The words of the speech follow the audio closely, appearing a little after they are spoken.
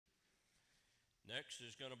Next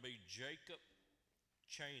is going to be Jacob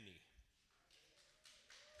Chaney.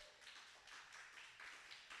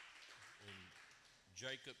 And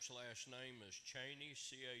Jacob's last name is Chaney,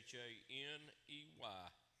 Chaney.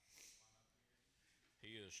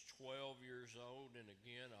 He is 12 years old, and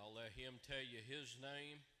again, I'll let him tell you his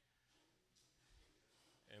name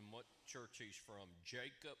and what church he's from.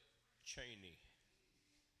 Jacob Chaney.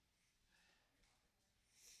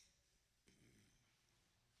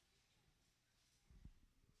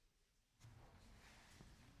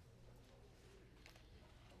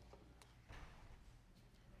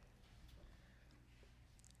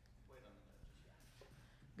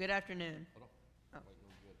 Good afternoon. Hold on. Oh. Wait,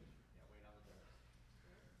 no good. Yeah, wait on the judge.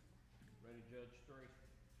 Ready, Judge 3?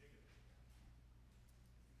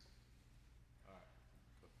 All right.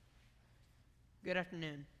 Good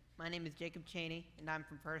afternoon. My name is Jacob Chaney, and I'm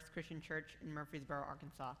from First Christian Church in Murfreesboro,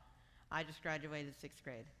 Arkansas. I just graduated 6th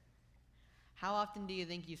grade. How often do you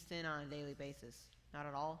think you sin on a daily basis? Not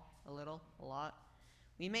at all? A little? A lot?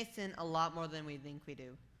 We may sin a lot more than we think we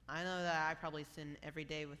do. I know that I probably sin every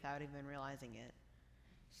day without even realizing it.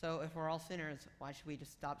 So if we're all sinners, why should we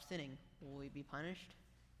just stop sinning? Will we be punished?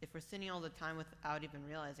 If we're sinning all the time without even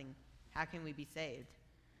realizing, how can we be saved?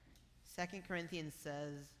 2 Corinthians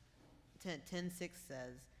 10:6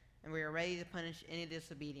 says, "And we are ready to punish any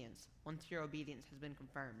disobedience once your obedience has been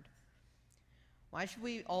confirmed." Why should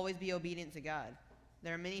we always be obedient to God?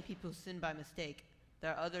 There are many people who sin by mistake.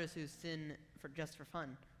 There are others who sin just for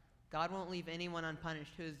fun. God won't leave anyone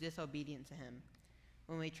unpunished who is disobedient to him.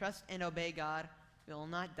 When we trust and obey God, we will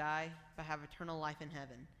not die, but have eternal life in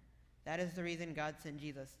heaven. That is the reason God sent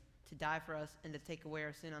Jesus, to die for us and to take away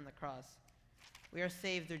our sin on the cross. We are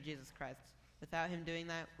saved through Jesus Christ. Without him doing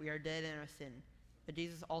that, we are dead in our sin. But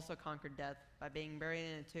Jesus also conquered death by being buried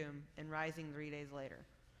in a tomb and rising 3 days later.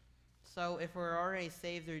 So if we're already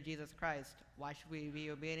saved through Jesus Christ, why should we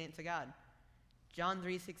be obedient to God? John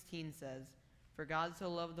 3:16 says, "For God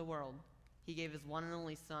so loved the world, he gave his one and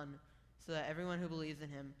only Son, so that everyone who believes in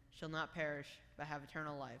him shall not perish, but have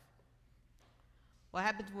eternal life." What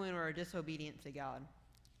happens when we're disobedient to God?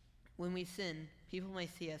 When we sin, people may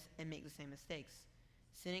see us and make the same mistakes.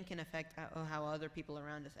 Sinning can affect how other people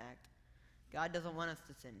around us act. God doesn't want us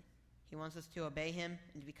to sin. He wants us to obey him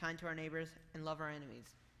and to be kind to our neighbors and love our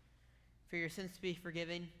enemies. For your sins to be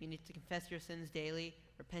forgiven, you need to confess your sins daily,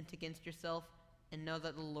 repent against yourself, and know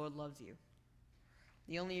that the Lord loves you.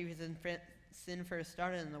 The only reason sin first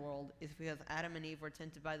started in the world is because Adam and Eve were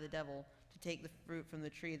tempted by the devil to take the fruit from the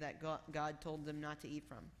tree that God told them not to eat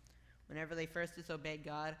from. Whenever they first disobeyed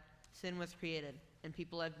God, sin was created, and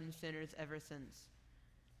people have been sinners ever since.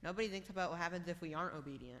 Nobody thinks about what happens if we aren't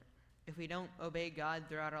obedient. If we don't obey God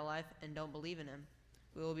throughout our life and don't believe in him,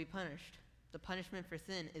 we will be punished. The punishment for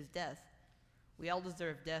sin is death. We all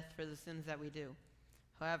deserve death for the sins that we do.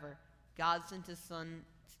 However, God sent his Son,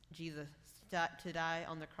 Jesus, to die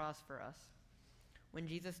on the cross for us. When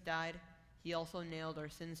Jesus died, he also nailed our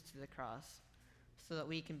sins to the cross so that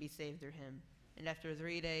we can be saved through him. And after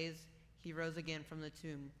 3 days, he rose again from the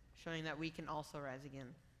tomb, showing that we can also rise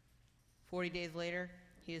again. 40 days later,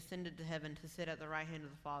 he ascended to heaven to sit at the right hand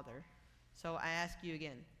of the Father. So I ask you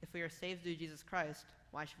again, if we are saved through Jesus Christ,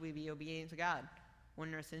 why should we be obedient to God?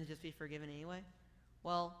 Wouldn't our sins just be forgiven anyway?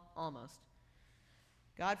 Well, almost.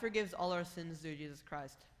 God forgives all our sins through Jesus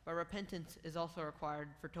Christ, but repentance is also required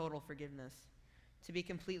for total forgiveness. To be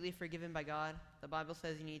completely forgiven by God, the Bible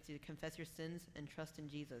says you need to confess your sins and trust in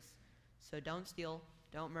Jesus. So don't steal,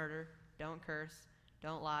 don't murder, don't curse,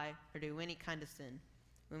 don't lie, or do any kind of sin.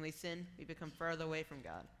 When we sin, we become further away from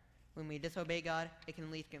God. When we disobey God, it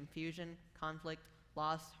can lead to confusion, conflict,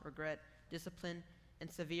 loss, regret, discipline, and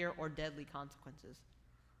severe or deadly consequences.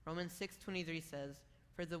 Romans 6:23 says,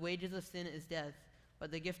 "For the wages of sin is death, but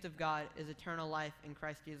the gift of God is eternal life in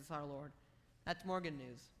Christ Jesus our Lord." That's more good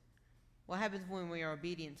news. What happens when we are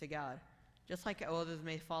obedient to God? Just like others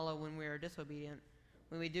may follow when we are disobedient,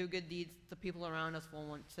 when we do good deeds, the people around us will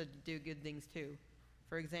want to do good things too.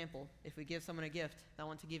 For example, if we give someone a gift, they'll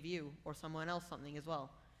want to give you or someone else something as well.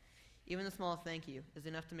 Even the smallest thank you is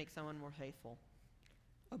enough to make someone more faithful.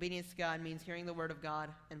 Obedience to God means hearing the word of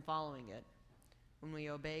God and following it. When we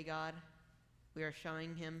obey God, we are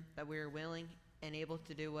showing him that we are willing and able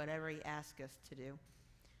to do whatever he asks us to do.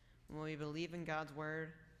 When we believe in God's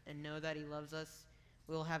word and know that he loves us,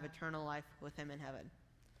 we will have eternal life with him in heaven.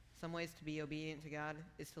 Some ways to be obedient to God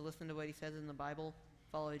is to listen to what he says in the Bible,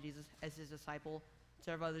 follow Jesus as his disciple,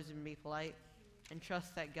 serve others and be polite, and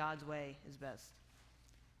trust that God's way is best.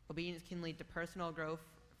 Obedience can lead to personal growth,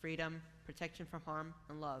 freedom, protection from harm,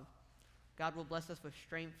 and love. God will bless us with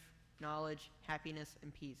strength, knowledge, happiness,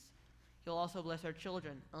 and peace. He will also bless our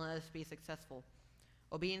children and let us be successful.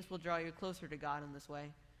 Obedience will draw you closer to God in this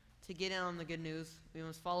way. To get in on the good news, we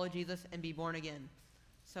must follow Jesus and be born again.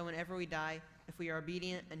 So whenever we die, if we are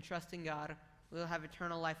obedient and trust in God, we will have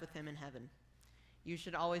eternal life with him in heaven. You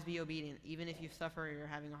should always be obedient, even if you suffer or you're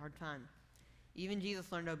having a hard time. Even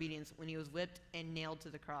Jesus learned obedience when he was whipped and nailed to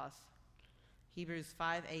the cross. Hebrews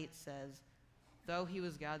 5:8 says, though he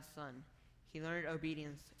was God's son, he learned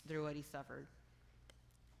obedience through what he suffered.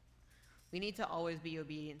 We need to always be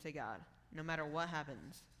obedient to God, no matter what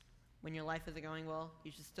happens. When your life isn't going well,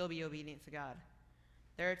 you should still be obedient to God.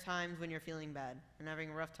 There are times when you're feeling bad and having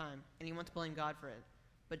a rough time, and you want to blame God for it.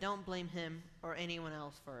 But don't blame him or anyone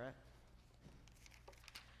else for it.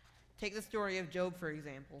 Take the story of Job, for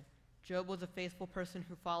example. Job was a faithful person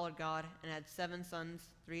who followed God and had 7 sons,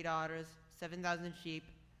 3 daughters, 7,000 sheep,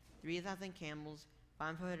 3,000 camels,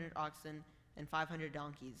 500 oxen, and 500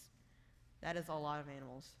 donkeys. That is a lot of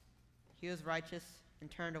animals. He was righteous and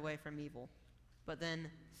turned away from evil. But then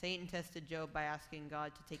Satan tested Job by asking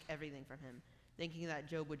God to take everything from him, thinking that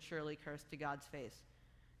Job would surely curse to God's face.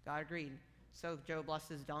 God agreed. So Job lost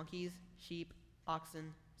his donkeys, sheep,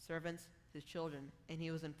 oxen, servants, his children, and he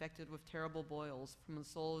was infected with terrible boils from the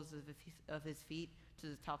soles of his feet to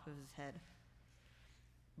the top of his head.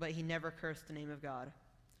 But he never cursed the name of God.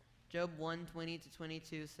 Job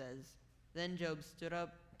 1:20-22 says, then Job stood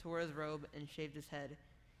up, tore his robe, and shaved his head.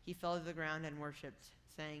 He fell to the ground and worshipped,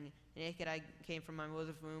 saying, naked I came from my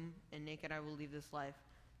mother's womb, and naked I will leave this life.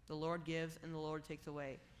 The Lord gives, and the Lord takes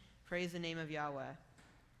away. Praise the name of Yahweh.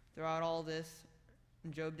 Throughout all this,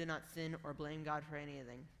 Job did not sin or blame God for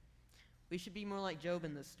anything. We should be more like Job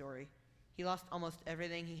in this story. He lost almost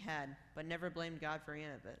everything he had, but never blamed God for any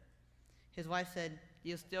of it. His wife said, do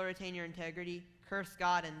you still retain your integrity? Curse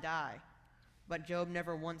God and die. But Job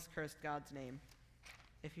never once cursed God's name.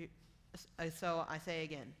 So I say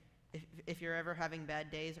again, if you're ever having bad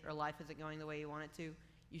days or life isn't going the way you want it to,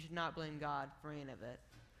 you should not blame God for any of it.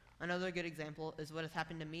 Another good example is what has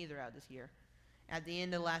happened to me throughout this year. At the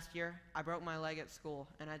end of last year, I broke my leg at school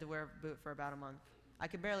and I had to wear a boot for about a month. I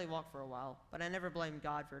could barely walk for a while, but I never blamed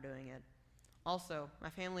God for doing it. Also, my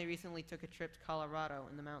family recently took a trip to Colorado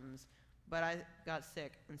in the mountains, but I got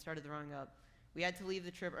sick and started throwing up. We had to leave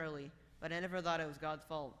the trip early, but I never thought it was God's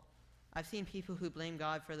fault. I've seen people who blame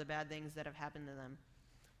God for the bad things that have happened to them.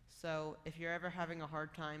 So, if you're ever having a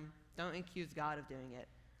hard time, don't accuse God of doing it.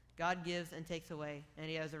 God gives and takes away, and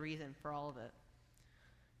he has a reason for all of it.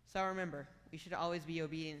 So remember, we should always be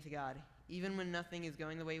obedient to God. Even when nothing is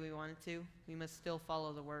going the way we want it to, we must still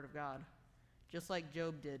follow the word of God. Just like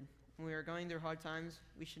Job did. When we are going through hard times,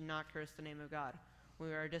 we should not curse the name of God. When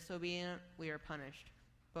we are disobedient, we are punished.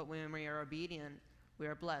 But when we are obedient, we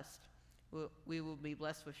are blessed. We will be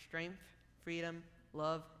blessed with strength, freedom,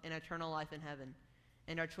 love, and eternal life in heaven.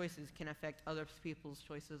 And our choices can affect other people's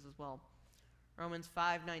choices as well. Romans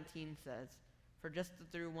 5:19 says, for just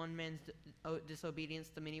through one man's disobedience,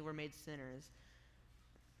 the many were made sinners.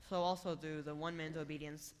 So also through the one man's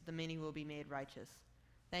obedience, the many will be made righteous.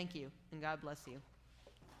 Thank you, and God bless you.